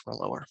crime rates were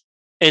lower.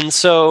 And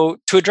so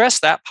to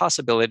address that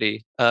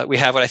possibility, we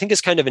have what I think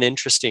is kind of an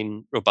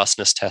interesting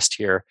robustness test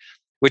here,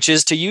 which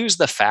is to use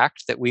the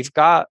fact that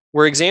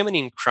we're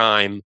examining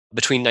crime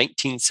between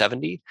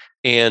 1970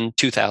 and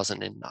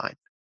 2009.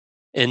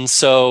 And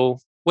so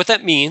what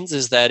that means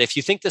is that if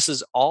you think this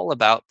is all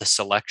about the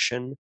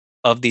selection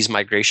of these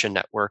migration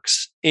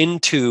networks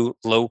into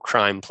low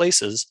crime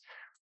places,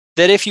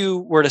 that if you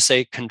were to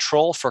say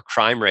control for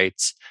crime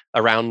rates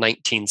around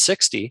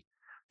 1960,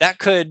 that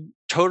could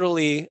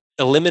totally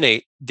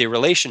eliminate the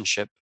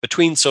relationship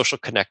between social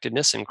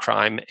connectedness and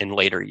crime in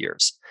later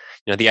years.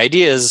 The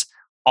idea is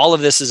all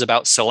of this is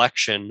about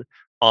selection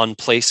on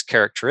place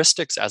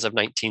characteristics as of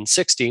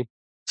 1960.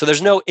 So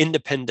there's no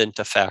independent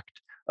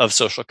effect of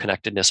social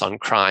connectedness on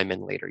crime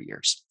in later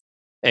years.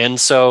 And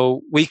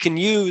so we can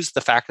use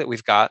the fact that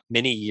we've got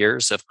many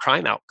years of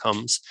crime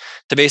outcomes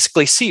to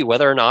basically see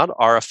whether or not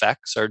our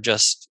effects are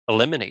just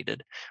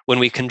eliminated when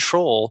we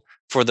control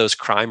for those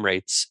crime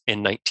rates in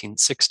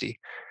 1960.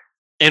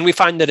 And we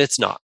find that it's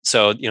not.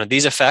 So,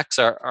 these effects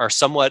are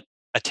somewhat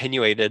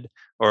attenuated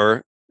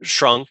or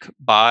shrunk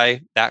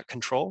by that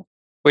control,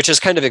 which is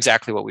kind of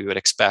exactly what we would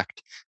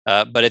expect.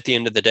 But at the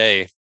end of the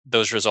day,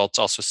 those results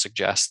also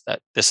suggest that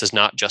this is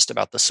not just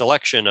about the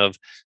selection of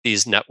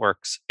these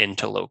networks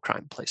into low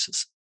crime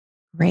places.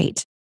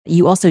 Great.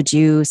 You also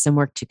do some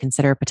work to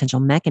consider potential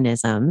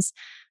mechanisms.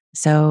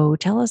 So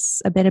tell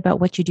us a bit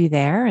about what you do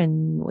there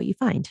and what you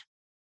find.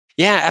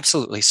 Yeah,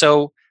 absolutely.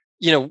 So,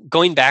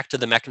 going back to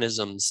the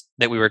mechanisms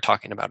that we were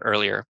talking about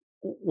earlier,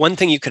 one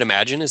thing you could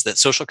imagine is that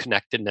social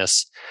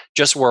connectedness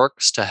just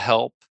works to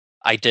help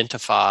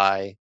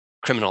identify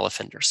criminal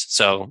offenders.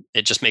 So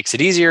it just makes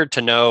it easier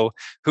to know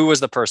who was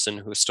the person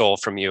who stole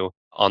from you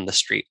on the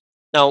street.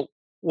 Now,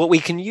 what we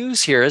can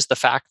use here is the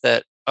fact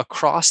that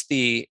across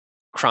the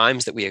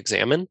crimes that we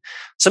examine,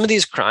 some of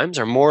these crimes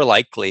are more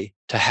likely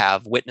to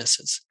have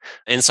witnesses,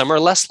 and some are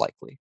less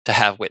likely to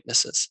have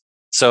witnesses.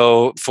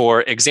 So,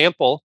 for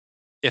example,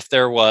 if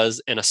there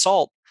was an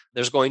assault,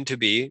 there's going to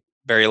be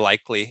very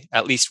likely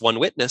at least one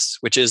witness,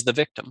 which is the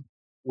victim.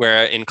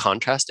 Where, in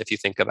contrast, if you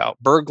think about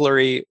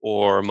burglary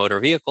or motor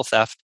vehicle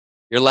theft,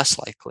 you're less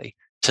likely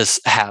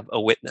to have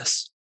a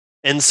witness.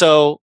 And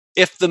so,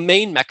 if the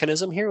main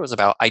mechanism here was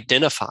about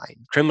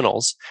identifying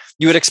criminals,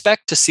 you would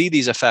expect to see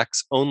these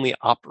effects only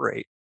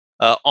operate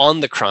on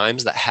the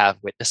crimes that have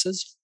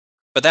witnesses.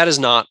 But that is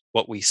not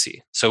what we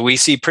see. So we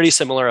see pretty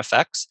similar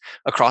effects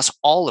across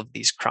all of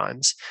these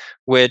crimes,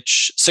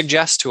 which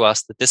suggests to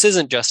us that this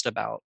isn't just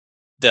about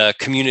the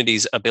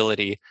community's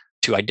ability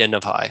to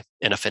identify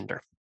an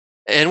offender.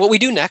 And what we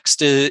do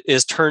next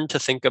is turn to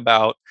think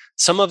about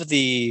some of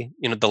the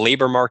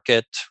labor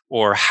market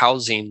or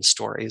housing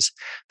stories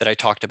that I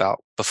talked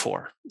about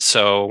before.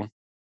 So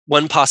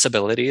one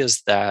possibility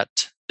is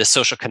that the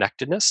social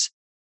connectedness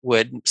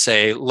would,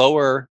 say,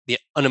 lower the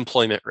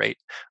unemployment rate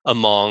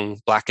among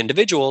Black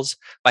individuals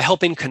by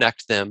helping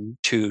connect them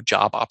to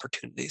job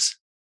opportunities.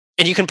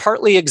 And you can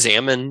partly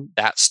examine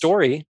that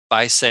story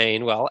by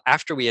saying, well,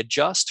 after we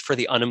adjust for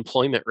the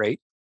unemployment rate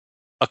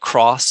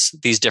across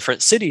these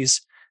different cities,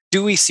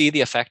 do we see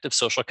the effect of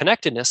social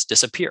connectedness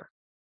disappear?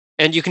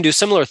 And you can do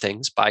similar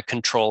things by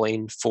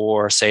controlling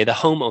for, say, the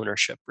home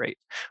ownership rate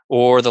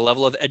or the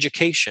level of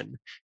education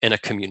in a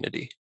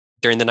community.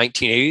 During the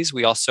 1980s,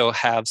 we also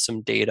have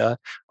some data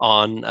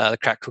on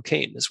crack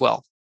cocaine as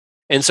well.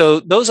 And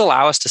so those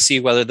allow us to see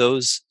whether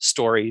those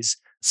stories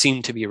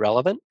seem to be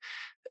relevant.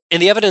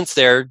 And the evidence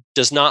there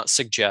does not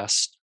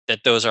suggest that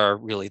those are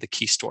really the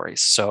key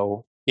stories.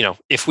 So,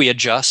 if we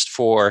adjust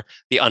for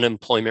the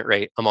unemployment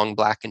rate among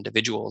Black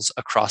individuals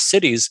across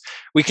cities,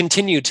 we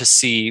continue to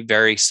see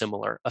very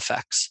similar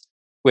effects,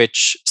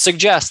 which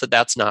suggests that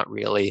that's not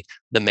really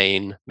the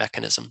main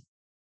mechanism.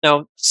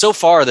 Now, so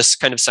far, this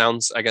kind of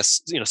sounds, I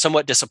guess,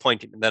 somewhat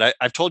disappointing that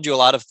I've told you a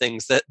lot of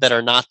things that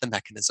are not the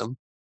mechanism.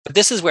 But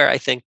this is where I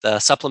think the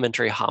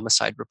supplementary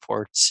homicide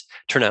reports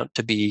turn out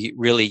to be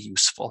really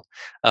useful,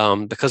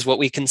 because what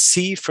we can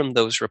see from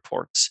those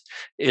reports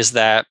is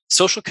that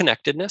social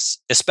connectedness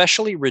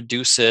especially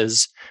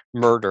reduces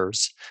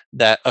murders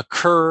that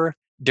occur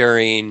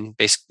during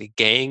basically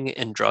gang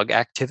and drug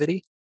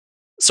activity.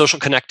 Social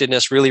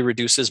connectedness really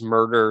reduces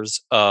murders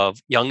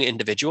of young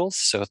individuals.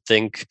 So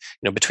think,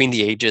 between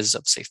the ages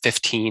of, say,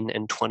 15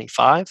 and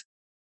 25.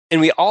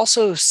 And we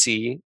also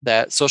see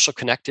that social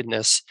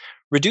connectedness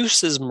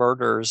reduces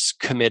murders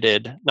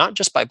committed not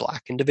just by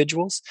Black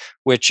individuals,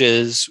 which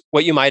is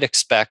what you might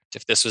expect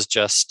if this was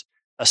just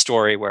a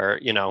story where,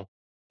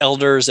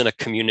 elders in a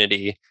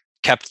community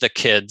kept the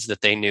kids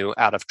that they knew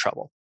out of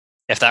trouble.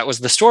 If that was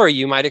the story,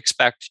 you might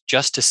expect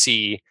just to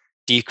see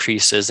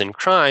decreases in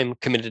crime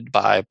committed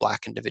by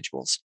Black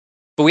individuals.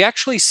 But we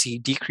actually see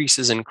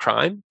decreases in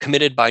crime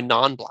committed by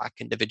non-Black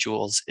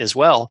individuals as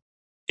well.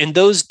 And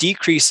those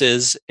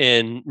decreases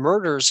in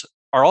murders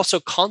are also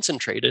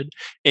concentrated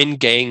in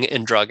gang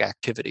and drug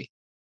activity.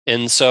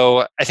 And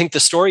so I think the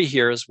story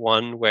here is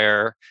one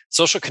where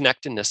social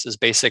connectedness is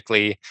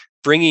basically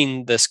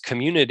bringing this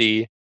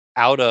community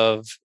out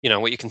of,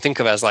 what you can think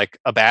of as like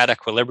a bad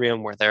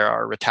equilibrium where there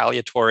are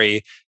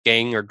retaliatory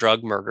gang or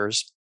drug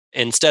murders,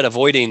 instead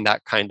avoiding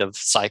that kind of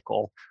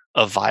cycle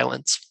of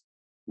violence.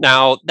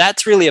 Now,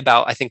 that's really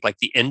about, I think, like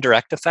the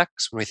indirect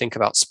effects when we think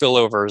about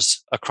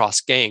spillovers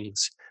across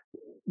gangs.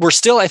 We're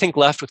still, I think,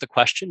 left with the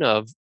question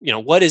of,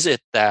 what is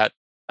it that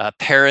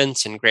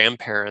parents and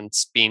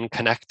grandparents being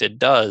connected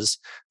does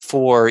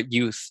for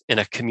youth in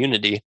a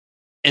community?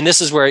 And this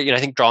is where, I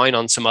think, drawing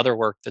on some other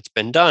work that's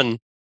been done,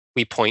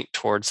 we point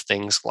towards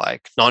things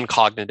like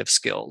non-cognitive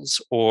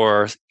skills,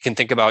 or you can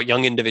think about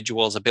young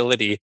individuals'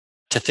 ability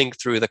to think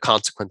through the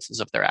consequences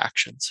of their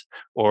actions,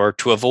 or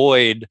to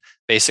avoid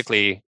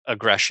basically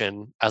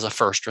aggression as a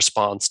first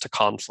response to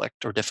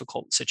conflict or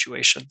difficult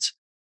situations.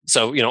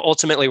 So,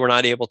 ultimately, we're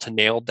not able to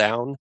nail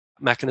down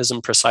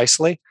mechanism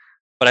precisely,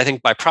 but I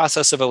think by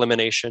process of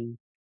elimination,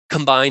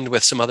 combined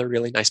with some other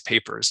really nice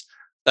papers,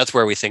 that's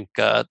where we think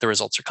the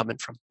results are coming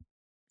from.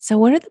 So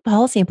what are the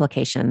policy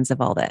implications of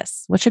all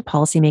this? What should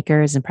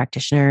policymakers and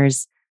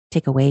practitioners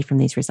take away from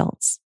these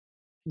results?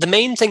 The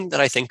main thing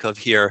that I think of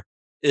here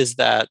is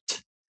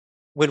that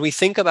when we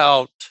think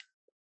about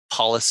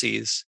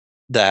policies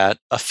that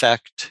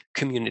affect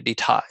community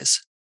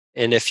ties,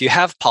 and if you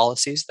have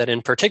policies that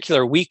in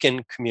particular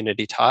weaken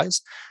community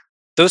ties,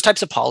 those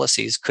types of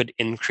policies could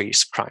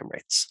increase crime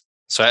rates.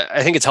 So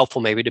I think it's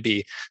helpful maybe to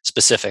be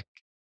specific.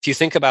 If you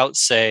think about,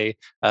 say,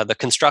 the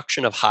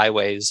construction of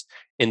highways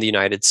in the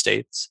United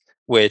States,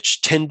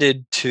 which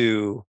tended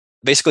to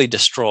basically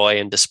destroy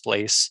and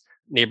displace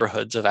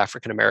neighborhoods of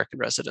African American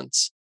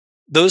residents,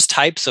 those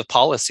types of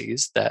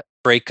policies that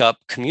break up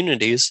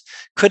communities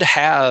could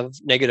have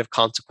negative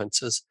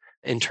consequences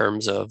in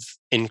terms of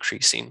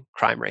increasing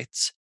crime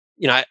rates.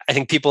 I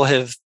think people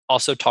have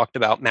also talked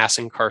about mass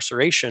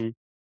incarceration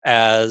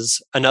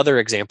as another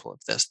example of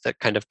this that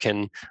kind of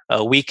can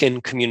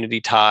weaken community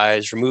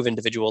ties, remove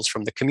individuals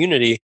from the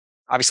community.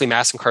 Obviously,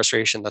 mass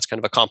incarceration, that's kind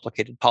of a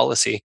complicated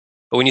policy.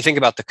 But when you think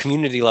about the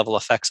community level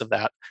effects of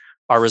that,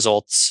 our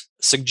results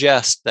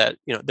suggest that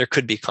there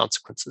could be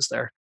consequences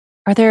there.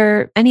 Are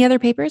there any other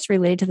papers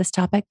related to this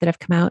topic that have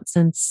come out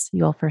since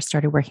you all first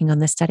started working on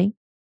this study?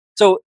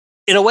 So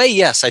in a way,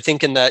 yes. I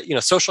think in that,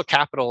 social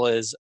capital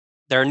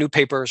there are new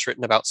papers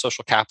written about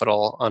social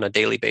capital on a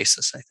daily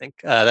basis, I think.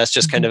 That's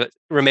just kind of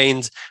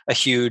remains a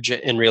huge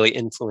and really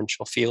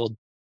influential field.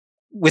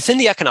 Within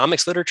the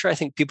economics literature, I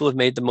think people have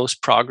made the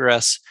most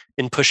progress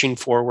in pushing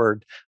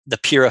forward the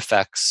peer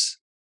effects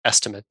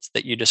estimates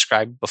that you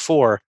described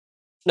before.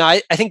 Now,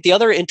 I think the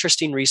other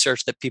interesting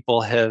research that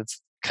people have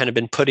kind of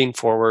been putting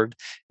forward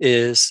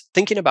is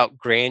thinking about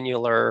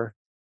granular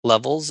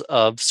levels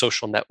of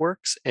social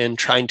networks and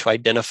trying to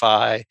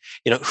identify,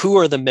 who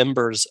are the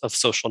members of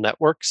social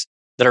networks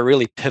that are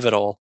really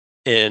pivotal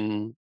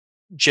in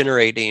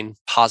generating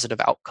positive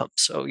outcomes.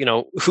 So,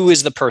 who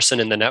is the person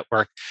in the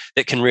network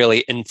that can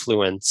really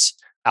influence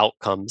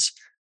outcomes?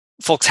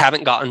 Folks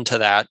haven't gotten to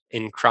that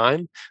in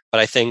crime,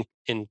 but I think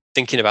in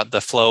thinking about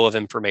the flow of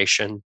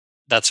information,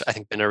 that's, I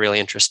think, been a really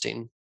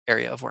interesting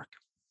area of work.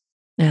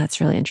 Yeah,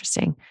 that's really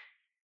interesting.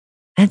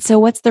 And so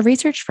what's the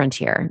research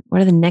frontier?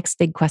 What are the next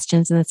big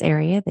questions in this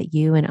area that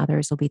you and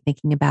others will be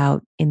thinking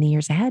about in the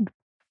years ahead?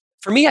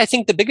 For me, I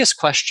think the biggest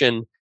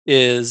question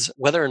is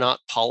whether or not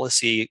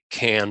policy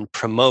can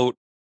promote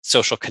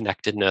social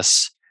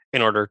connectedness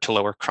in order to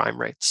lower crime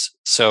rates.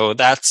 So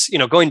that's,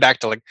 going back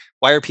to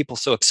why are people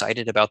so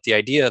excited about the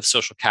idea of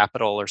social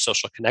capital or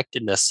social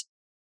connectedness?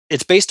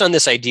 It's based on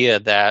this idea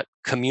that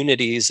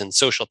communities and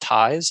social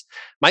ties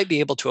might be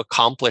able to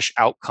accomplish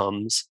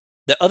outcomes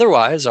that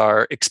otherwise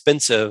are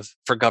expensive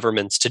for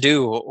governments to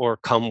do or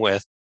come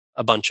with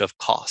a bunch of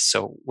costs.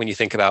 So when you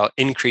think about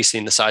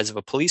increasing the size of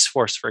a police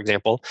force, for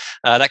example,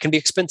 that can be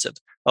expensive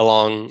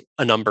along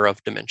a number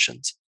of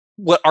dimensions.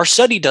 What our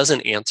study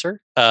doesn't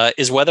answer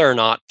is whether or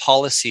not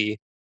policy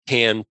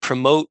can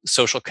promote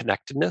social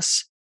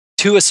connectedness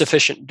to a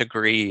sufficient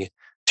degree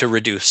to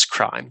reduce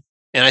crime.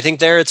 And I think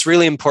there it's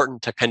really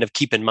important to kind of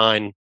keep in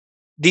mind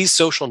these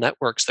social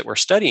networks that we're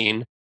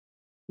studying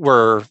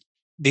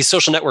these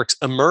social networks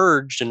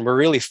emerged and were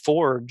really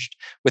forged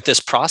with this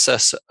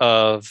process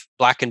of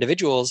Black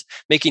individuals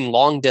making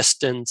long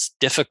distance,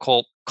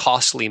 difficult,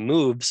 costly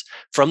moves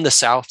from the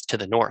South to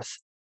the North.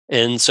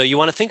 And so you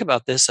want to think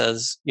about this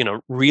as,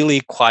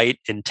 really quite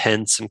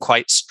intense and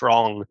quite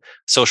strong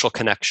social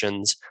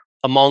connections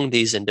among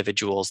these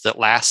individuals that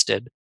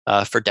lasted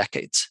for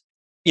decades.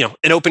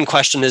 An open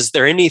question, is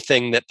there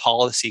anything that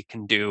policy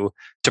can do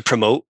to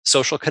promote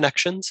social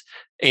connections?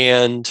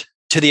 And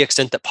to the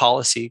extent that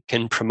policy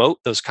can promote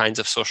those kinds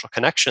of social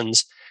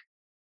connections,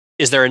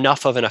 is there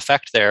enough of an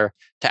effect there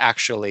to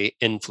actually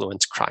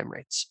influence crime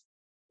rates?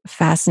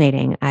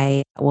 Fascinating.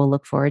 I will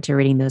look forward to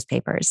reading those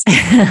papers.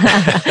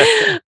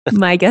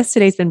 My guest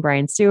today has been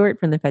Brian Stewart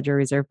from the Federal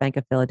Reserve Bank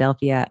of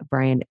Philadelphia.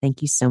 Brian,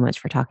 thank you so much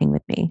for talking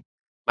with me.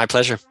 My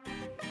pleasure.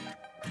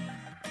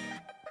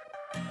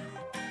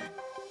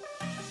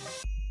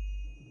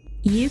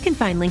 You can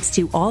find links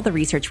to all the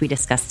research we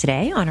discussed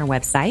today on our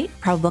website,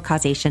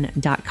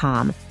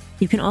 probablecausation.com.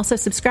 You can also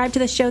subscribe to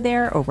the show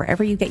there or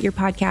wherever you get your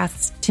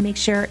podcasts to make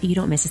sure you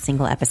don't miss a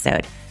single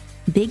episode.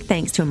 Big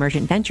thanks to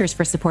Emergent Ventures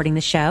for supporting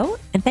the show,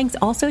 and thanks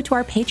also to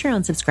our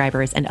Patreon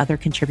subscribers and other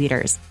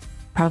contributors.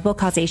 Probable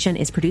Causation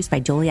is produced by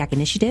Doliak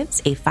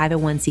Initiatives, a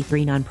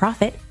 501c3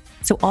 nonprofit,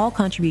 so all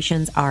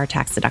contributions are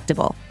tax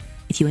deductible.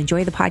 If you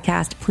enjoy the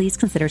podcast, please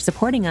consider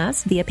supporting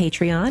us via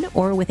Patreon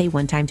or with a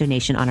one-time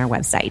donation on our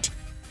website.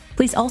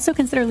 Please also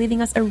consider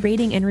leaving us a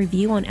rating and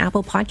review on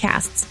Apple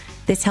Podcasts.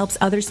 This helps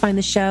others find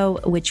the show,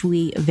 which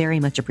we very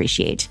much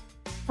appreciate.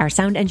 Our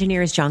sound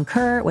engineer is John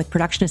Kerr, with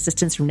production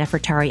assistance from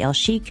Nefertari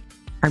El-Sheikh.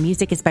 Our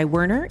music is by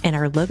Werner, and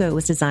our logo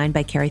was designed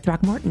by Carrie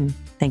Throckmorton.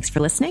 Thanks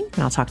for listening,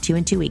 and I'll talk to you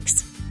in 2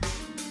 weeks.